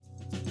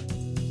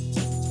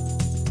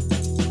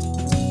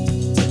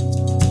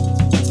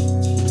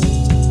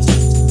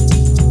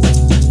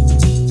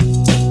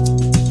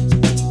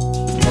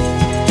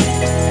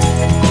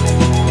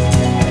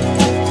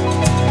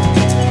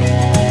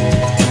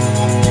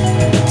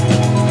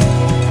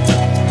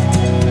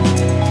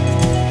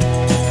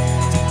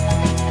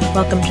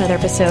Welcome to another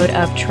episode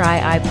of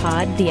Try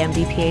iPod, the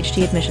MD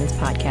PhD Admissions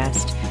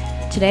Podcast.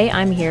 Today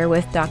I'm here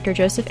with Dr.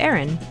 Joseph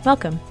Aaron.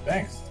 Welcome.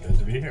 Thanks. Good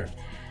to be here.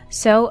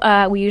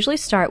 So we usually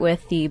start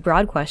with the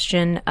broad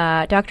question.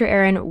 Dr.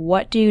 Aaron,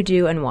 what do you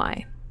do and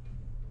why?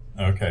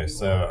 Okay,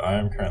 so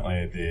I'm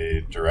currently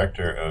the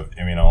Director of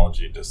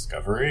Immunology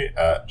Discovery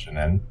at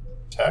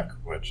Genentech,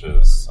 which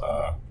is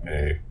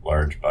a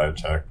large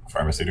biotech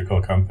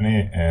pharmaceutical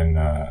company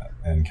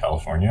in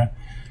California.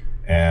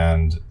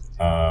 And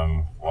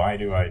why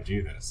do I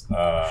do this?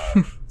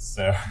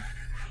 So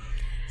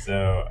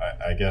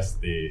I guess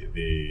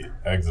the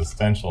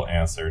existential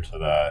answer to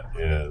that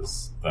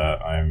is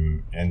that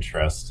I'm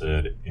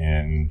interested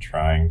in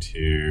trying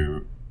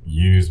to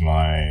use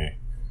my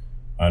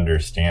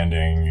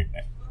understanding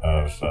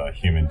of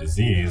human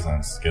disease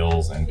and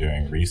skills in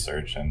doing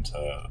research into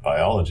the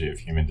biology of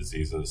human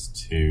diseases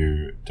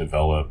to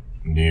develop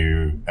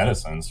new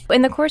medicines.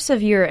 In the course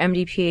of your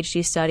MD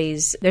PhD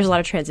studies, there's a lot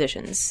of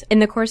transitions. In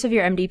the course of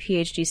your MD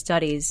PhD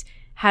studies,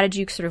 how did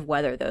you sort of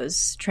weather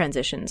those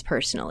transitions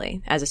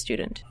personally as a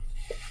student?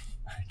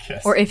 I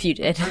guess. Or if you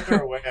did. The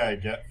further away I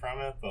get from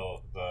it,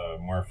 the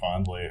more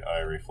fondly I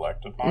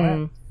reflect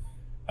upon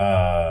it.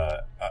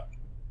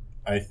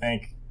 I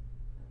think,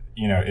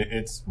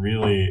 it's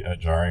really a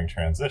jarring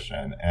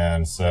transition.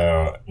 And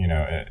so,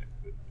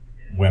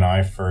 when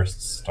I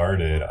first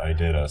started, I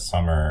did a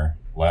summer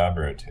lab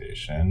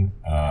rotation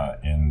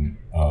in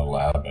a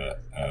lab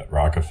at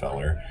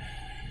Rockefeller.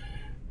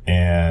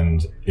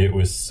 And it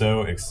was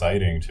so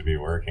exciting to be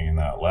working in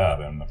that lab.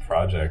 And the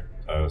project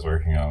I was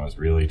working on was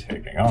really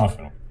taking off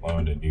and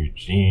cloned a new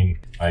gene.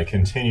 I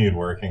continued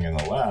working in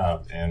the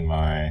lab in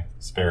my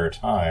spare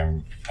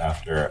time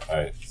after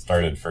I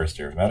started first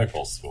year of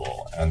medical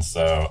school. And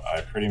so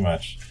I pretty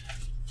much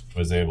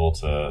was able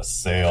to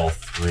sail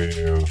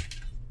through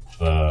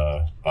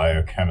the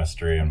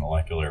biochemistry and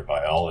molecular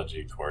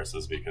biology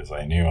courses because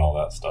I knew all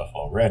that stuff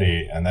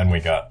already. And then we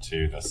got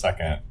to the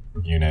second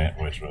unit,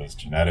 which was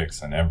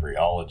genetics and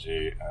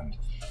embryology. And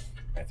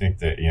I think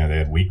that, they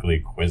had weekly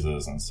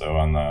quizzes. And so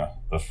on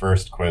the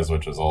first quiz,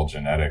 which was all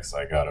genetics,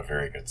 I got a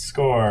very good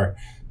score.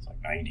 It's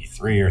like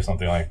 93 or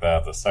something like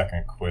that. The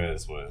second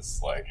quiz was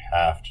like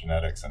half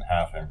genetics and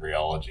half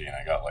embryology. And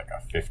I got like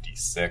a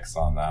 56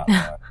 on that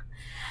one.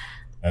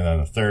 And then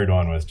the third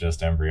one was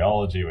just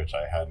embryology, which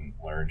I hadn't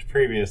learned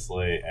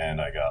previously.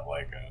 And I got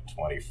like a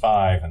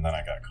 25. And then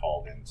I got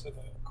called into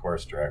the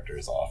course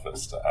director's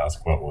office to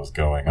ask what was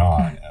going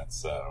on. And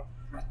so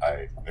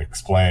I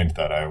explained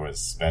that I was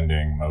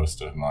spending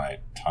most of my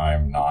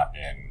time not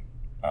in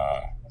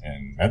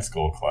med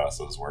school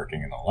classes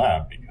working in the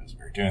lab because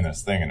we were doing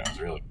this thing and it was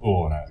really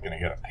cool and I was going to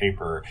get a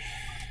paper.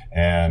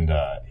 And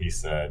he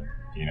said,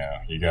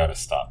 you got to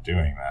stop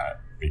doing that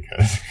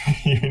because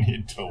you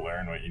need to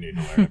learn what you need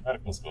to learn in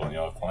medical school and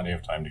you'll have plenty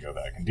of time to go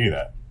back and do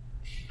that.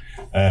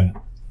 And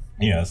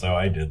so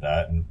I did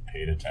that and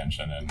paid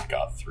attention and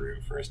got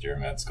through first year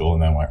of med school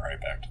and then went right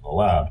back to the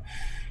lab.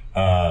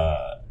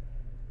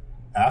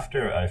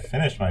 After I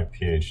finished my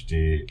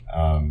PhD,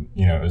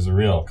 it was a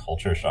real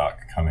culture shock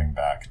coming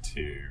back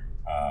to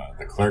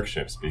the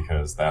clerkships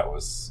because that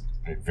was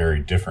very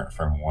different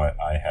from what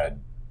I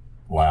had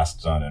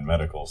last done in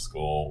medical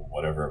school,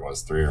 whatever it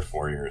was, 3 or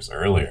 4 years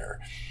earlier.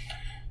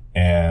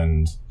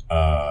 And,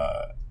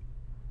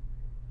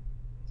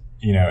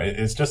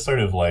 it's just sort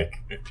of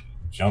like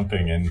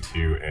jumping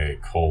into a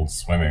cold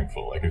swimming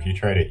pool. Like if you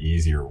try to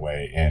ease your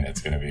way in,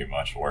 it's going to be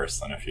much worse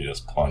than if you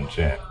just plunge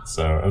in.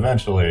 So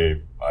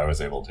eventually I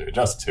was able to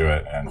adjust to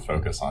it and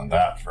focus on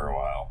that for a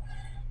while.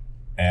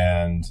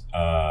 And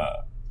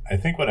I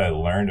think what I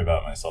learned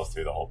about myself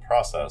through the whole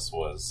process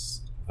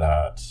was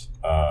that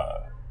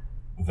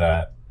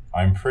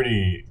I'm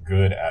pretty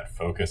good at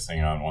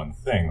focusing on one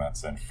thing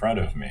that's in front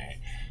of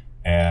me.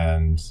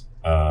 And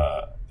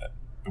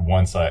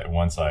once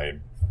I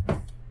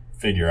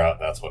figure out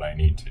that's what I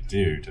need to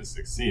do to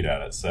succeed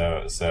at it.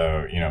 So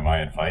my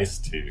advice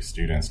to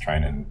students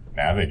trying to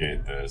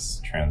navigate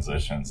those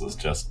transitions is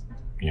just,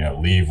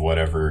 leave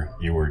whatever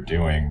you were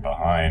doing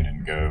behind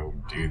and go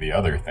do the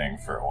other thing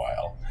for a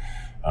while.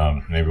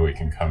 Maybe we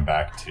can come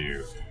back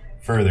to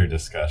further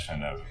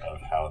discussion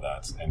of how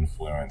that's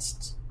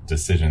influenced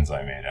decisions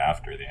I made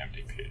after the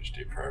MD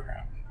PhD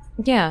program.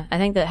 Yeah, I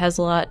think that has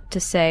a lot to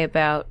say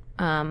about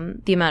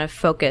the amount of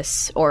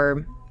focus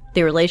or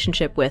the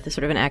relationship with a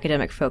sort of an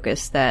academic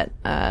focus that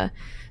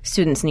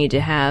students need to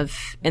have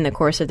in the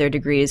course of their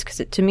degrees.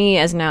 Because to me,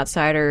 as an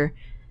outsider,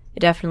 it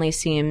definitely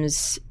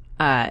seems,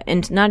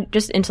 and not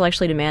just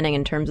intellectually demanding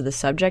in terms of the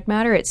subject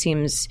matter, it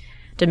seems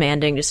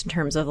demanding just in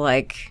terms of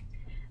like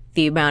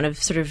the amount of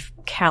sort of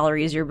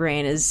calories your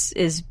brain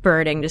is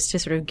burning just to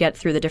sort of get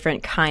through the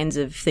different kinds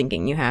of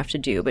thinking you have to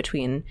do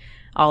between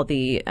all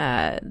the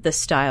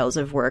styles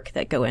of work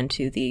that go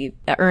into the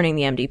earning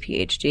the MD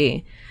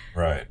PhD.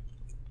 Right.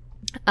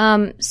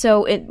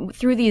 So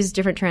through these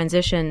different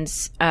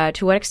transitions,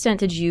 to what extent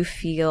did you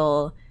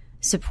feel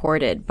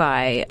supported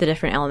by the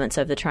different elements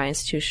of the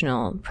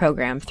tri-institutional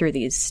program through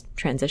these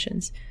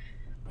transitions?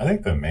 I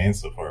think the main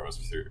support was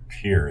through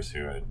peers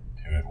who had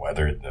had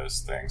weathered those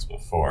things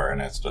before.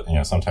 And it's,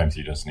 sometimes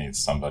you just need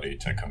somebody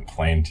to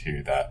complain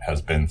to that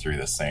has been through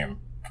the same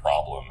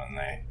problem, and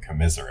they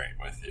commiserate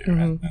with you.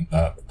 Mm-hmm.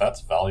 And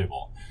that's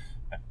valuable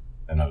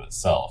in of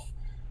itself.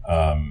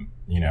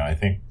 I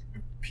think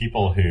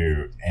people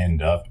who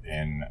end up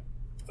in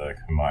the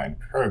combined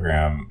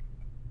program,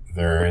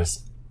 there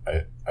is,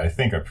 I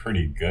think, a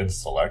pretty good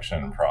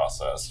selection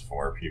process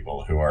for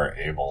people who are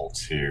able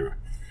to,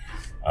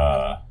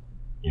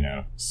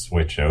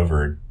 switch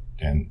over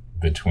in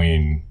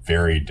between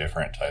very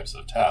different types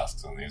of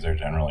tasks. And these are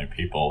generally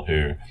people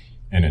who,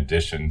 in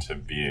addition to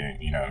being,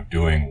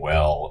 doing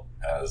well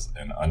as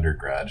an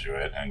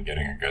undergraduate and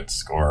getting a good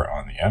score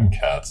on the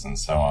MCATs and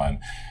so on,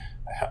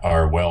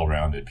 are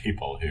well-rounded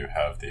people who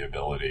have the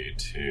ability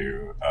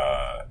to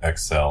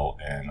excel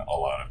in a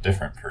lot of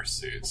different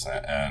pursuits.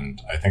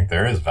 And I think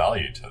there is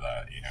value to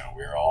that.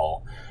 We're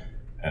all,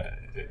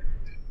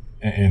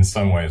 in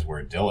some ways,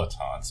 we're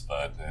dilettantes,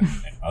 but in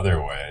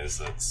other ways,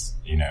 it's,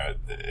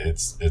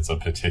 it's a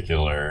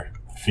particular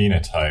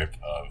phenotype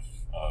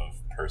of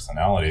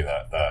personality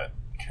that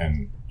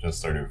can just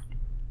sort of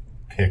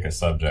pick a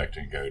subject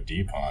and go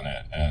deep on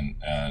it.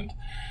 And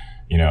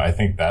I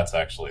think that's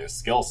actually a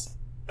skill set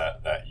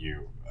that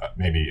you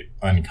maybe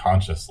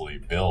unconsciously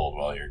build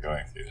while you're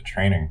going through the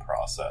training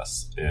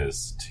process,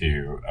 is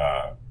to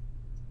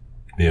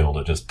be able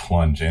to just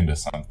plunge into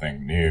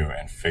something new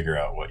and figure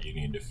out what you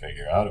need to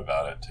figure out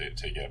about it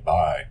to get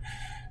by.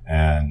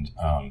 And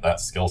that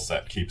skill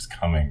set keeps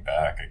coming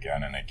back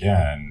again and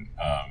again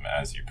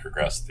as you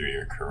progress through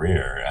your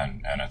career.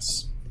 And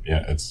it's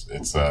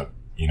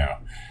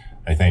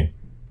I think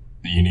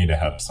you need to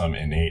have some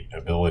innate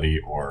ability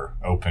or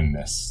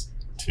openness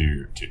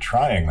to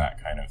trying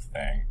that kind of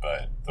thing,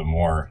 but the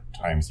more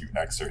times you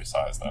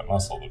exercise that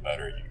muscle, the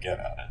better you get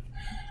at it.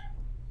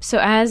 So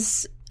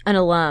as an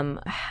alum,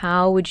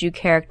 how would you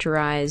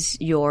characterize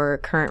your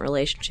current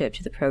relationship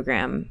to the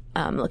program,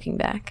 looking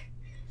back?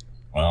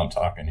 Well, I'm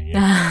talking to you.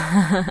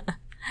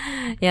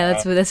 Yeah,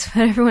 that's what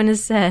everyone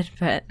has said,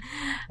 but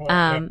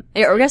I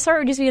guess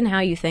start just even how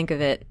you think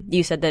of it.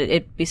 You said that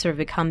it sort of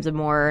becomes a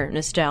more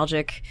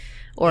nostalgic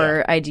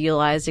or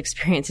idealized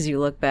experience as you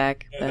look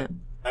back. Yeah,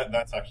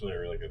 that's actually a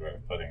really good way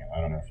of putting it. I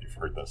don't know if you've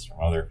heard this from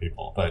other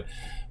people, but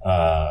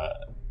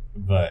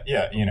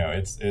yeah,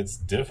 it's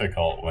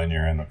difficult when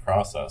you're in the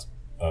process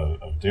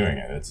of doing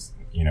it. It's,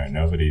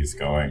 nobody's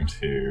going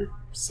to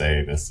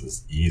say this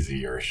is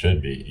easy or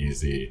should be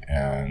easy,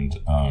 and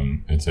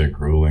it's a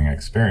grueling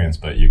experience,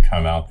 but you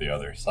come out the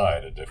other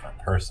side a different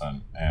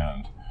person.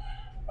 And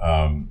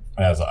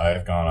as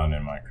I've gone on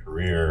in my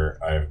career,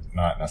 I've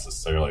not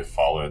necessarily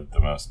followed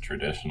the most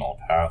traditional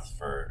path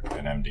for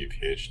an MD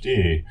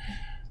PhD.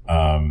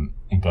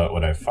 But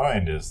what I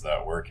find is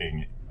that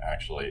working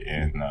actually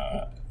in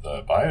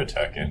the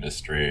biotech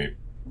industry,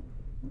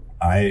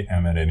 I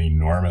am at an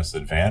enormous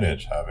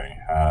advantage having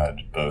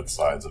had both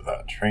sides of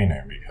that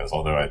training, because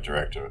although I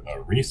direct a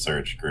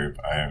research group,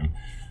 I am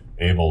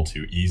able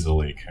to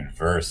easily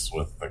converse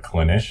with the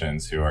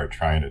clinicians who are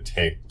trying to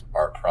take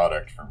our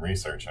product from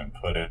research and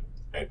put it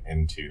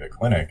into the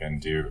clinic and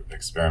do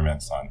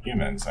experiments on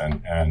humans.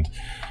 And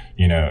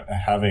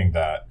having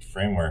that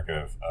framework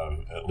of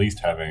at least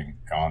having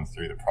gone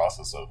through the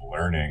process of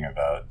learning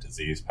about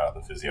disease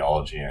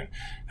pathophysiology and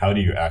how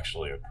do you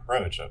actually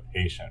approach a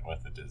patient with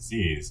a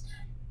disease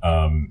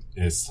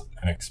is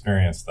an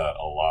experience that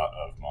a lot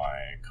of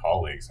my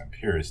colleagues and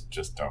peers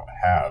just don't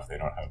have. They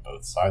don't have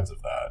both sides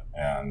of that.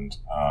 And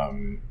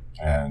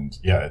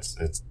yeah,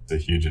 it's a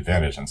huge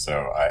advantage. And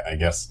so I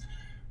guess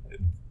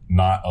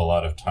not a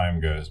lot of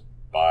time goes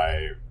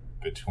by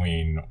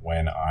between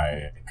when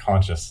I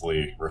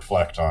consciously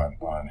reflect on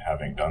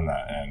having done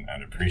that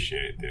and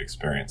appreciate the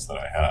experience that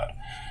I had.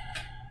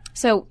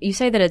 So you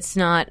say that it's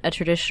not a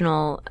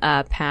traditional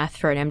path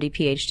for an MD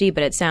PhD,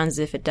 but it sounds as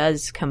if it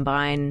does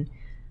combine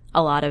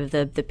a lot of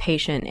the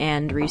patient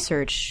and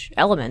research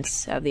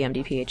elements of the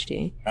MD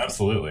PhD.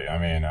 Absolutely. I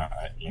mean,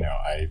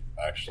 I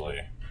actually,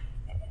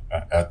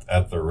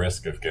 at the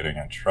risk of getting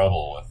in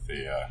trouble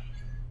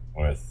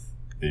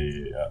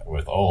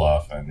with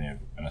Olaf and the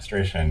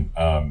administration,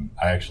 I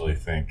actually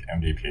think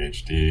MD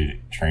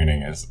PhD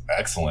training is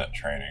excellent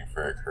training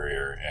for a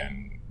career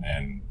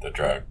in the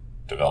drug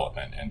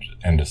development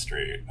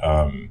industry.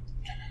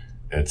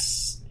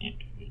 It's,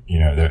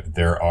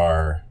 there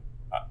are,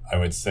 I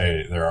would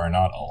say there are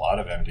not a lot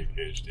of MD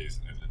PhDs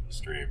in the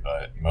industry,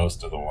 but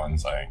most of the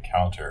ones I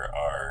encounter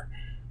are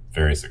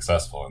very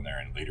successful, and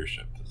they're in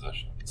leadership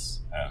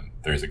positions. And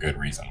there's a good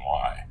reason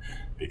why,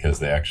 because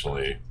they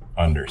actually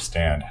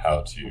understand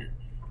how to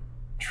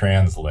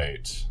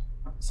translate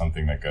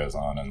something that goes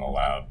on in the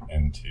lab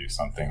into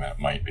something that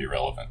might be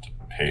relevant to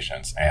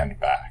patients and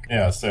back.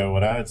 Yeah, so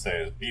what I would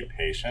say is be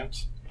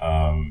patient,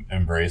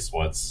 embrace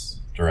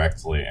what's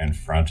directly in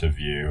front of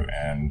you,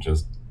 and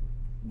just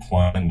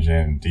plunge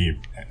in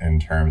deep in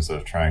terms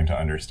of trying to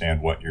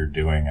understand what you're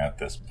doing at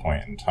this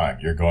point in time.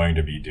 You're going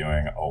to be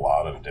doing a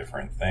lot of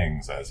different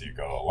things as you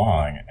go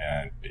along,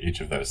 and each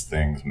of those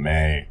things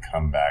may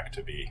come back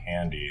to be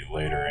handy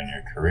later in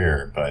your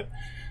career, but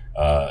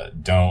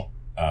don't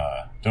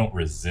don't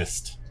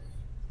resist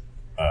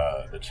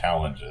the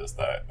challenges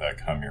that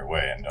come your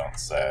way, and don't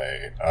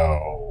say,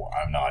 "Oh,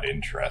 I'm not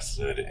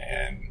interested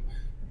in,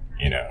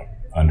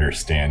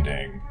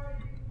 understanding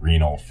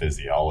renal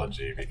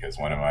physiology, because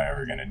when am I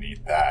ever going to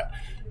need that?"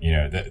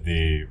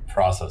 The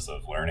process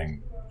of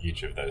learning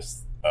each of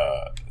those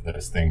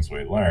things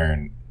we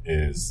learn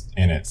is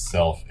in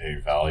itself a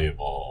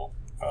valuable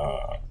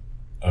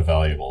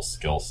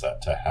skill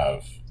set to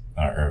have,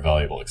 or a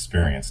valuable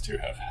experience to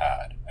have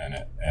had,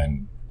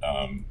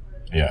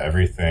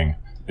 everything.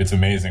 It's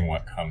amazing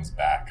what comes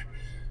back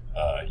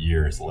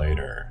years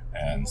later,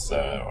 and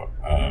so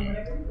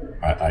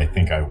I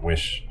think I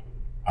wish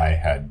I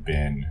had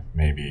been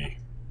maybe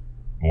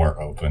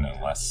more open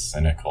and less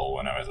cynical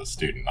when I was a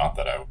student. Not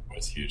that I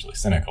was hugely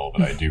cynical,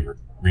 but I do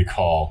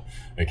recall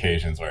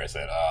occasions where I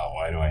said, "Oh,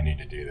 why do I need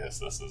to do this?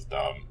 This is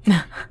dumb."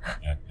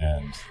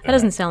 and that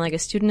doesn't sound like a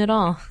student at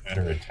all.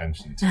 Better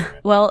attention to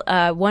it. Well,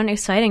 one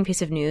exciting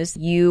piece of news: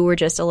 you were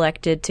just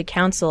elected to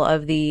council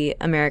of the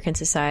American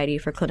Society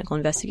for Clinical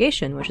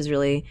Investigation, which is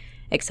really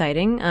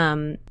exciting.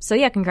 So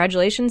yeah,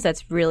 congratulations.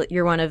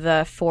 You're one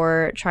of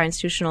 4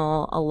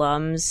 tri-institutional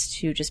alums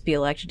to just be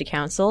elected to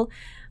council.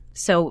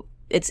 So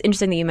it's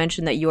interesting that you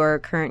mentioned that your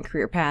current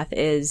career path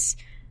is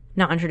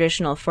not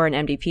untraditional for an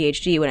MD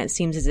PhD, when it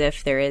seems as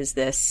if there is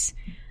this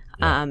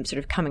sort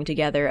of coming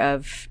together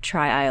of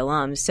Tri-I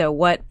alums. So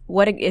what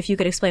if you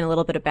could explain a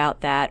little bit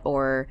about that,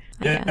 or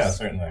Yeah,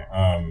 certainly.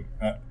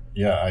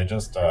 I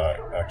just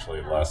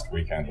actually last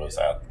weekend was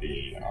at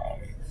the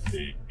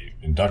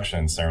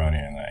induction ceremony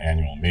and the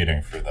annual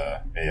meeting for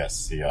the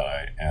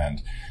ASCI,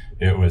 and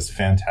it was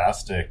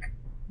fantastic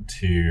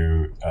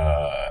to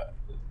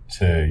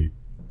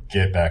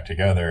get back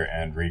together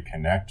and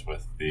reconnect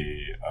with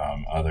the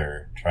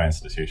other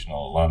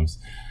tri-institutional alums.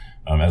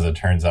 As it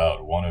turns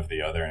out, one of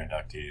the other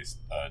inductees,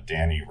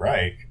 Danny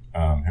Reich,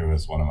 who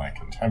was one of my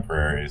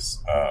contemporaries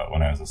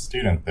when I was a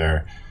student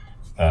there,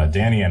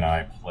 Danny and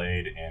I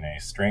played in a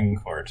string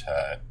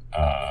quartet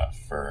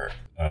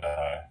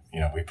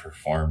we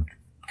performed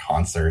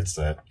concerts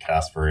at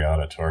Caspary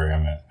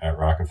Auditorium at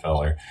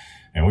Rockefeller.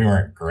 And we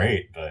weren't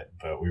great, but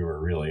we were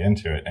really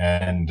into it.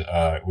 And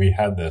we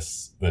had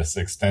this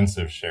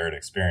extensive shared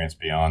experience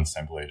beyond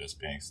simply just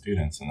being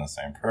students in the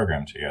same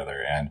program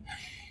together. And,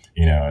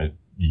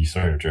 you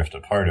sort of drift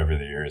apart over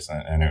the years.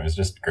 And it was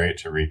just great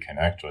to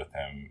reconnect with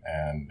him.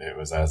 And it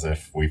was as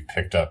if we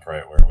picked up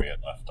right where we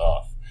had left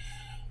off.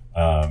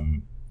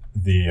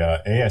 The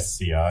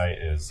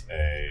ASCI is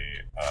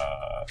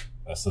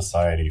a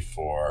society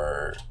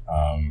for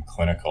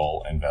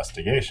clinical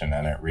investigation,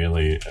 and it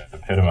really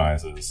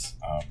epitomizes,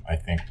 I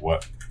think,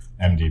 what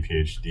MD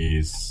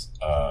PhDs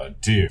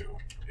do.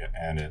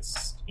 And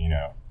it's,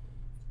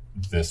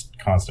 this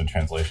constant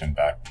translation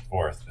back and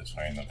forth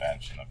between the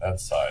bench and the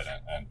bedside,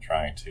 and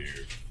trying to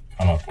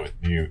come up with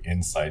new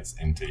insights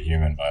into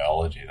human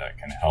biology that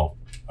can help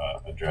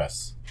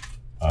address,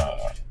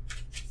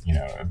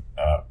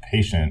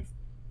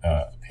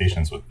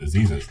 patients with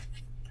diseases.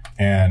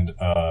 And,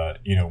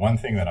 one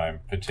thing that I'm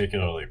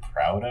particularly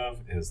proud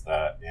of is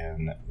that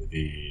in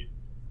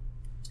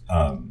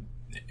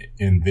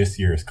this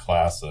year's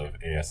class of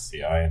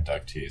ASCI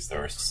inductees,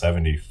 there were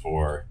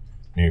 74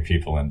 new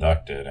people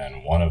inducted,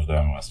 and one of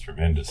them was from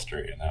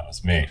industry, and that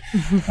was me.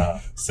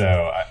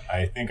 So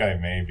I think I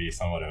may be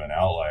somewhat of an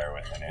outlier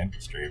within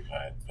industry,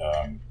 but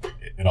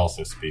it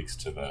also speaks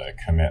to the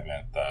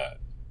commitment that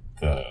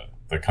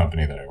the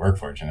company that I work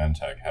for,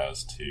 Genentech,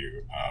 has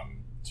to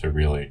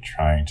really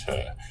trying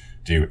to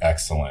do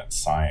excellent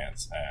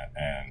science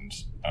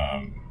and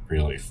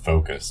really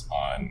focus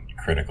on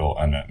critical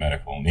unmet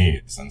medical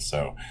needs. And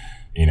so,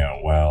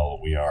 while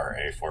we are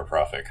a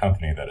for-profit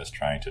company that is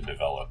trying to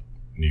develop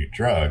new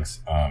drugs,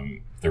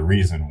 the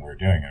reason we're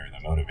doing it, or the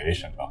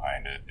motivation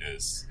behind it,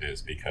 is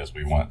because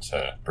we want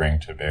to bring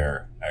to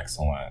bear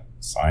excellent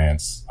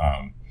science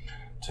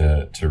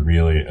to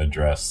really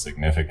address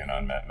significant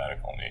unmet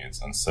medical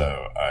needs. And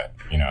so,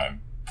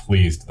 I'm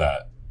pleased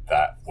that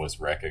was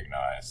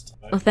recognized.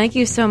 Well, thank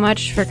you so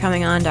much for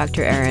coming on,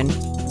 Dr. Aaron.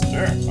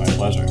 Sure, my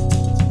pleasure.